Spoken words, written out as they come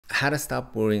How to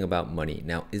stop worrying about money.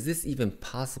 Now, is this even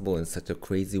possible in such a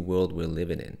crazy world we're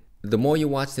living in? The more you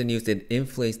watch the news, it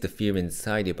inflates the fear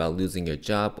inside you about losing your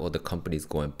job or the company's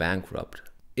going bankrupt.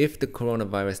 If the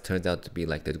coronavirus turns out to be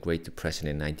like the Great Depression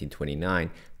in 1929,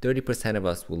 30% of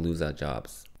us will lose our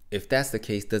jobs. If that's the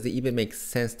case, does it even make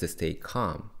sense to stay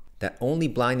calm? That only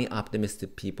blindly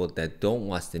optimistic people that don't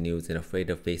watch the news and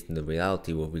afraid of facing the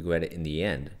reality will regret it in the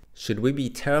end. Should we be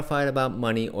terrified about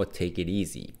money or take it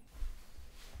easy?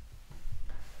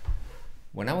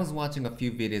 When I was watching a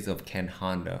few videos of Ken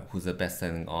Honda, who's a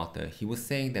best-selling author, he was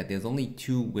saying that there's only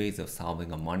two ways of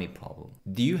solving a money problem.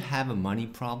 Do you have a money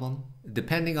problem?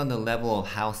 Depending on the level of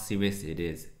how serious it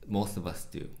is, most of us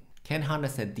do. Ken Honda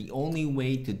said the only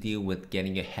way to deal with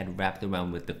getting your head wrapped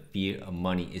around with the fear of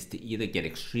money is to either get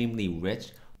extremely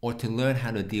rich or to learn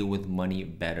how to deal with money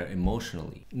better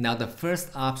emotionally. Now, the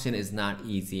first option is not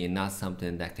easy and not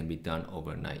something that can be done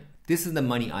overnight. This is the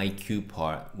money IQ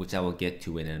part, which I will get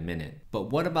to in a minute. But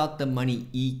what about the money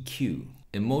EQ?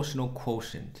 Emotional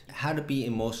quotient. How to be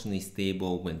emotionally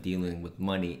stable when dealing with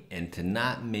money and to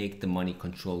not make the money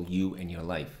control you and your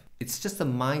life. It's just a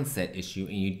mindset issue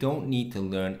and you don't need to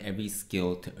learn every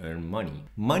skill to earn money.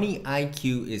 Money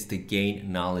IQ is to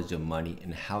gain knowledge of money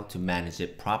and how to manage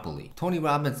it properly. Tony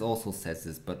Robbins also says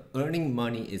this, but earning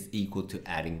money is equal to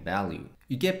adding value.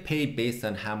 You get paid based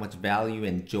on how much value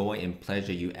and joy and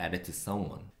pleasure you added to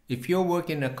someone. If you're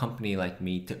working in a company like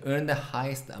me, to earn the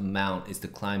highest amount is to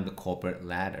climb the corporate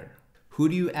ladder. Who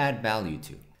do you add value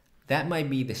to? That might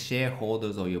be the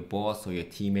shareholders or your boss or your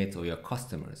teammates or your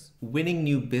customers. Winning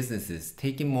new businesses,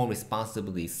 taking more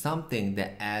responsibility, something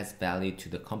that adds value to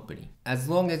the company. As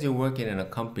long as you're working in a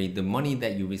company, the money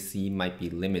that you receive might be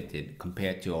limited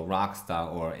compared to a rock star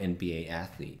or an NBA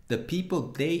athlete. The people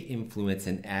they influence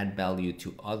and add value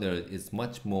to others is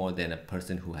much more than a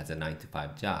person who has a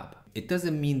 9-to-5 job. It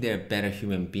doesn't mean they're a better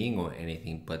human being or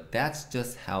anything, but that's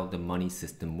just how the money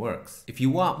system works. If you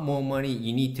want more money,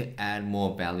 you need to add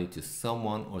more value to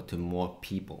someone or to more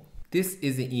people. This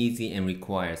isn't easy and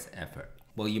requires effort.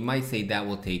 Well, you might say that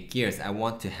will take years. I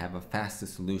want to have a faster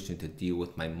solution to deal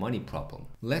with my money problem.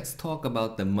 Let's talk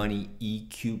about the money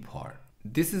EQ part.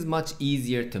 This is much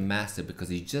easier to master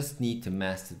because you just need to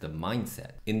master the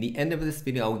mindset. In the end of this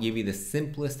video, I will give you the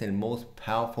simplest and most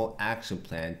powerful action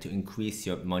plan to increase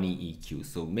your money EQ.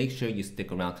 So make sure you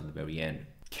stick around to the very end.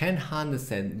 Ken Honda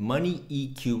said money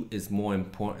EQ is more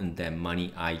important than money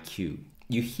IQ.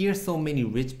 You hear so many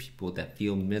rich people that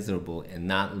feel miserable and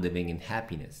not living in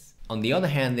happiness. On the other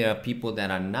hand, there are people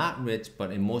that are not rich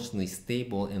but emotionally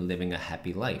stable and living a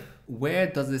happy life. Where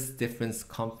does this difference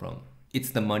come from?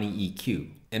 It's the money EQ.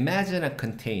 Imagine a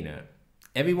container.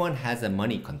 Everyone has a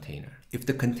money container. If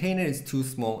the container is too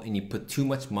small and you put too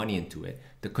much money into it,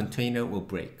 the container will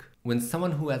break. When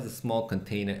someone who has a small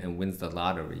container and wins the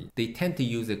lottery, they tend to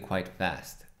use it quite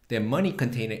fast. Their money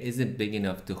container isn't big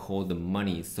enough to hold the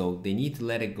money, so they need to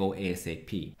let it go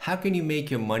ASAP. How can you make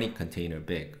your money container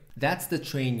big? That's the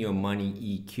train your money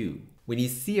EQ. When you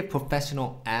see a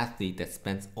professional athlete that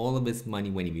spends all of his money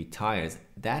when he retires,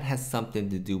 that has something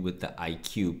to do with the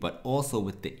IQ, but also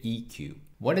with the EQ.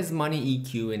 What is money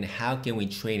EQ and how can we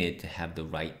train it to have the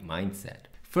right mindset?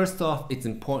 First off, it's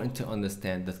important to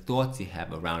understand the thoughts you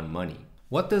have around money.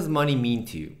 What does money mean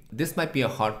to you? This might be a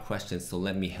hard question, so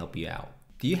let me help you out.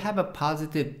 Do you have a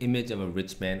positive image of a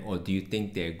rich man or do you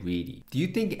think they're greedy? Do you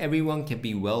think everyone can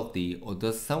be wealthy or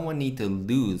does someone need to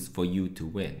lose for you to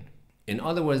win? In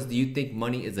other words, do you think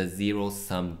money is a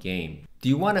zero-sum game? Do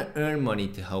you want to earn money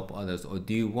to help others or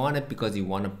do you want it because you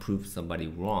want to prove somebody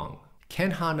wrong?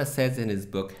 Ken Honda says in his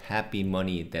book, Happy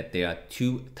Money, that there are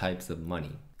two types of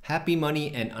money. Happy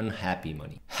money and unhappy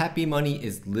money. Happy money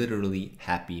is literally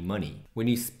happy money. When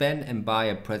you spend and buy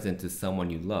a present to someone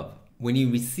you love. When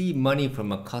you receive money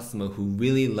from a customer who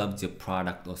really loves your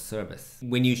product or service.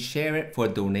 When you share it for a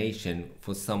donation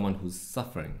for someone who's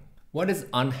suffering. What is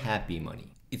unhappy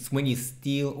money? It's when you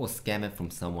steal or scam it from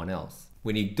someone else.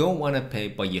 When you don't want to pay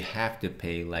but you have to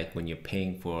pay, like when you're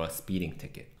paying for a speeding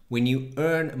ticket. When you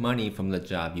earn money from the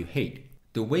job you hate.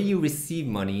 The way you receive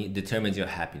money determines your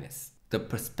happiness. The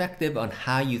perspective on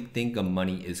how you think of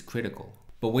money is critical.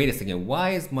 But wait a second, why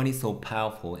is money so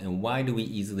powerful and why do we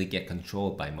easily get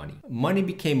controlled by money? Money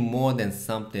became more than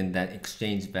something that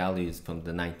exchanged values from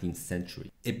the 19th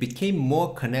century. It became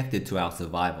more connected to our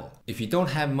survival. If you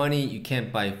don't have money, you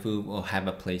can't buy food or have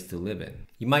a place to live in.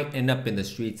 You might end up in the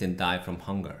streets and die from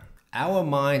hunger. Our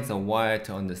minds are wired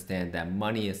to understand that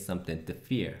money is something to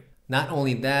fear, Not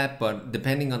only that, but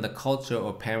depending on the culture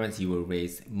or parents you were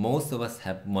raised, most of us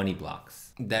have money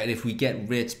blocks. That if we get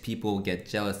rich, people get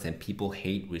jealous and people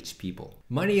hate rich people.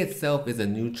 Money itself is a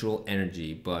neutral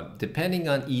energy, but depending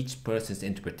on each person's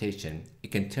interpretation,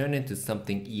 it can turn into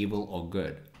something evil or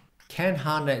good. Ken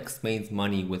Honda explains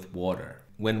money with water.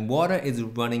 When water is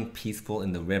running peaceful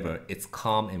in the river, it's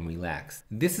calm and relaxed.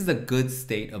 This is a good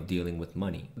state of dealing with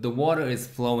money. The water is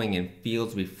flowing and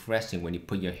feels refreshing when you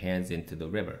put your hands into the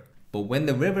river. But when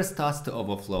the river starts to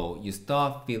overflow, you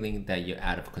start feeling that you're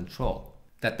out of control,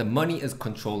 that the money is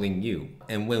controlling you.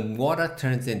 And when water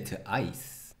turns into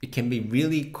ice, it can be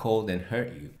really cold and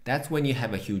hurt you. That's when you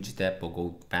have a huge debt or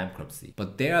go bankruptcy.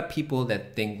 But there are people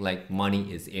that think like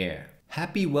money is air.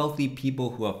 Happy, wealthy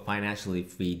people who are financially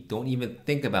free don't even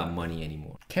think about money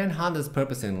anymore. Ken Honda's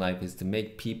purpose in life is to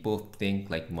make people think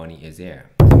like money is air.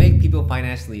 To make people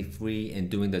financially free and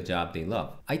doing the job they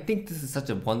love. I think this is such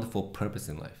a wonderful purpose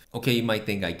in life. Okay, you might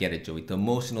think I get it, Joey. The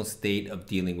emotional state of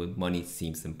dealing with money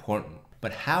seems important.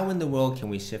 But how in the world can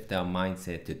we shift our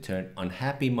mindset to turn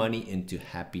unhappy money into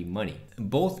happy money?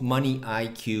 Both money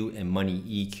IQ and money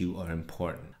EQ are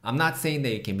important. I'm not saying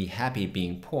that you can be happy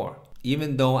being poor.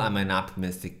 Even though I'm an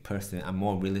optimistic person, I'm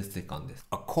more realistic on this.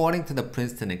 According to the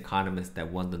Princeton economist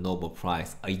that won the Nobel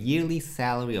Prize, a yearly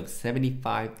salary of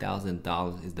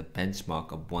 $75,000 is the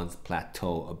benchmark of one's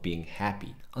plateau of being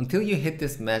happy. Until you hit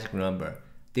this magic number,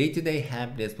 day-to-day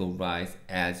happiness will rise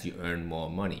as you earn more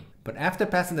money. But after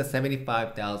passing the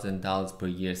 $75,000 per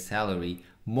year salary,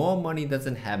 more money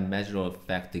doesn't have measurable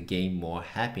effect to gain more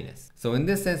happiness. So in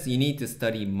this sense, you need to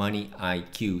study money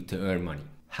IQ to earn money.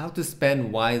 How to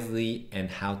spend wisely and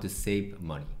how to save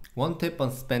money. One tip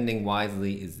on spending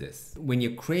wisely is this. When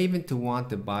you're craving to want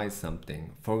to buy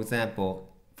something, for example,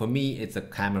 for me it's a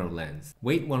camera lens,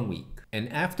 wait 1 week. And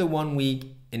after 1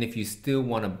 week, and if you still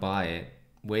want to buy it,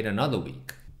 wait another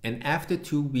week. And after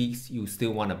 2 weeks, you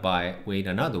still want to buy it, wait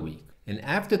another week. And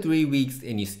after 3 weeks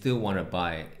and you still want to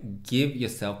buy it, give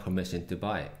yourself permission to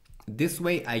buy it. This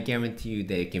way, I guarantee you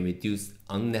that you can reduce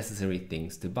unnecessary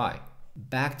things to buy.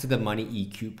 Back to the money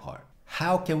EQ part.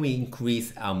 How can we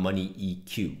increase our money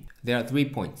EQ? There are 3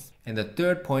 points. And the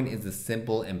third point is the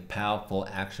simple and powerful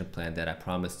action plan that I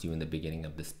promised you in the beginning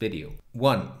of this video.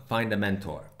 1. Find a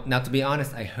mentor. Now to be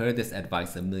honest, I heard this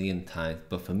advice a million times,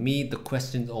 but for me, the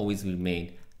questions always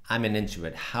remain, I'm an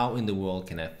introvert, how in the world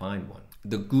can I find one?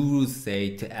 The gurus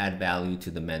say to add value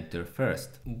to the mentor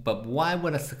first. But why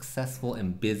would a successful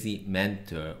and busy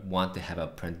mentor want to have an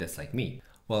apprentice like me?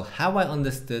 Well, how I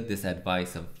understood this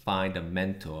advice of find a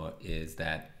mentor is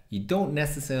that you don't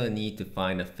necessarily need to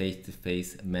find a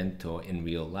face-to-face mentor in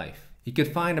real life. You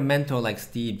could find a mentor like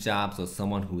Steve Jobs or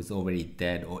someone who is already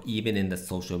dead or even in the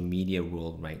social media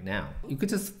world right now. You could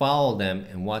just follow them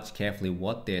and watch carefully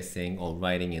what they're saying or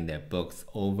writing in their books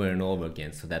over and over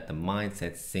again so that the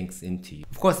mindset sinks into you.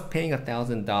 Of course, paying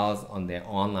 $1,000 on their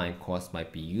online course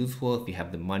might be useful if you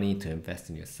have the money to invest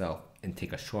in yourself and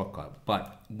take a shortcut.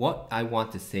 But what I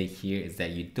want to say here is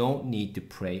that you don't need to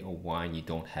pray or whine you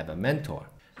don't have a mentor.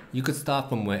 You could start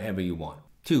from wherever you want.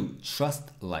 2.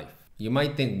 Trust life. You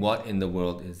might think, what in the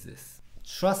world is this?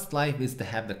 Trust life is to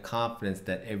have the confidence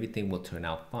that everything will turn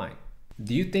out fine.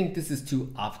 Do you think this is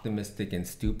too optimistic and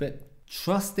stupid?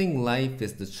 Trusting life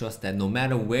is the trust that no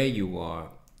matter where you are,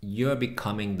 you're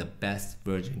becoming the best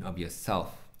version of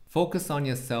yourself. Focus on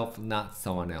yourself, not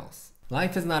someone else.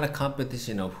 Life is not a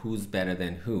competition of who's better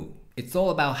than who. It's all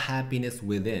about happiness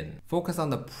within. Focus on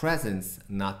the present,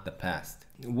 not the past.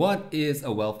 What is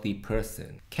a wealthy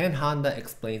person? Ken Honda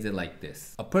explains it like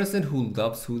this. A person who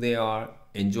loves who they are,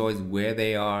 enjoys where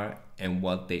they are, and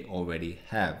what they already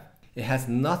have. It has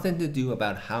nothing to do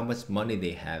about how much money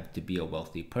they have to be a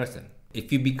wealthy person.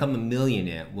 If you become a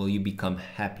millionaire, will you become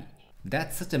happy?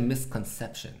 That's such a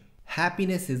misconception.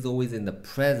 Happiness is always in the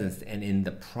presence and in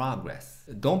the progress.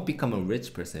 Don't become a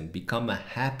rich person, become a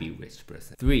happy rich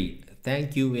person. 3.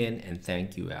 Thank you in and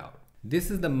thank you out.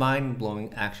 This is the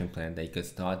mind-blowing action plan that you can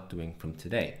start doing from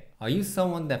today. Are you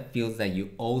someone that feels that you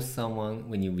owe someone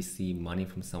when you receive money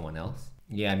from someone else?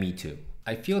 Yeah, me too.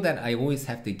 I feel that I always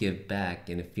have to give back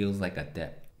and it feels like a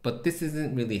debt. But this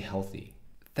isn't really healthy.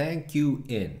 Thank you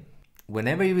in.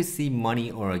 Whenever you receive money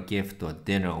or a gift or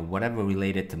dinner or whatever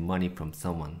related to money from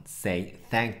someone, say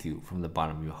thank you from the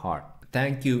bottom of your heart.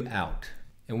 Thank you out.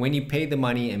 And when you pay the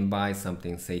money and buy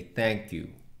something, say thank you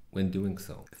when doing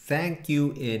so. Thank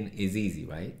you in is easy,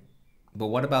 right? But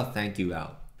what about thank you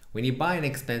out? When you buy an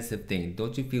expensive thing,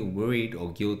 don't you feel worried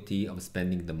or guilty of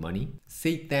spending the money?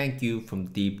 Say thank you from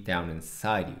deep down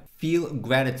inside you. Feel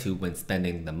gratitude when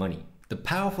spending the money. The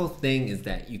powerful thing is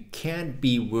that you can't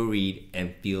be worried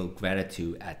and feel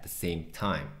gratitude at the same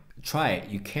time. Try it,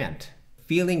 you can't.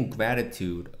 Feeling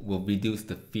gratitude will reduce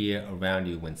the fear around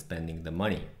you when spending the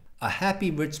money. A happy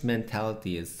rich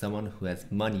mentality is someone who has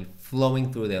money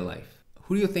flowing through their life.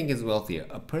 Who do you think is wealthier?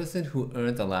 A person who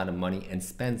earns a lot of money and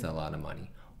spends a lot of money,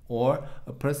 or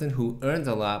a person who earns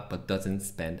a lot but doesn't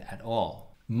spend at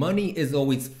all? Money is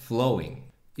always flowing.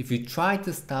 If you try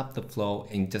to stop the flow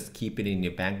and just keep it in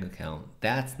your bank account,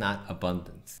 that's not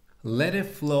abundance. Let it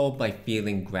flow by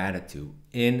feeling gratitude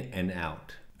in and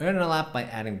out. Earn a lot by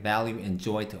adding value and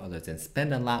joy to others, and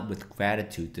spend a lot with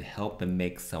gratitude to help and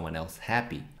make someone else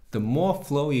happy. The more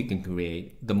flow you can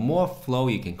create, the more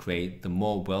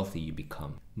wealthy you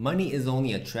become. Money is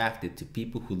only attracted to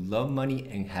people who love money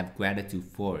and have gratitude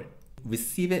for it.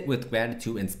 Receive it with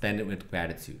gratitude and spend it with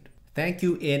gratitude. Thank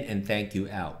you in and thank you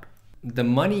out. The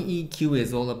money EQ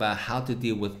is all about how to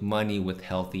deal with money with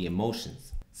healthy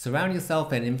emotions. Surround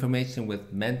yourself and information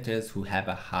with mentors who have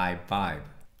a high vibe.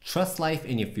 Trust life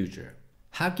in your future.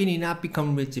 How can you not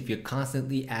become rich if you're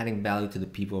constantly adding value to the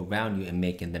people around you and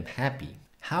making them happy?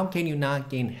 How can you not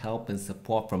gain help and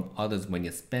support from others when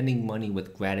you're spending money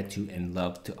with gratitude and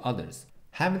love to others?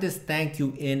 Having this thank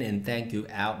you in and thank you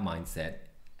out mindset,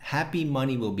 happy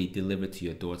money will be delivered to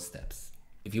your doorsteps.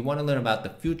 If you want to learn about the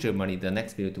future of money, the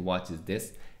next video to watch is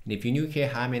this. And if you're new here,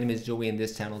 hi, my name is Joey, and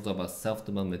this channel is all about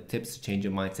self-development tips to change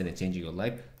your mindset and changing your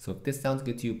life. So if this sounds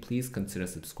good to you, please consider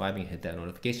subscribing and hit that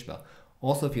notification bell.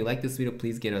 Also, if you like this video,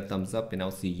 please give it a thumbs up, and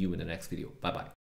I'll see you in the next video. Bye-bye.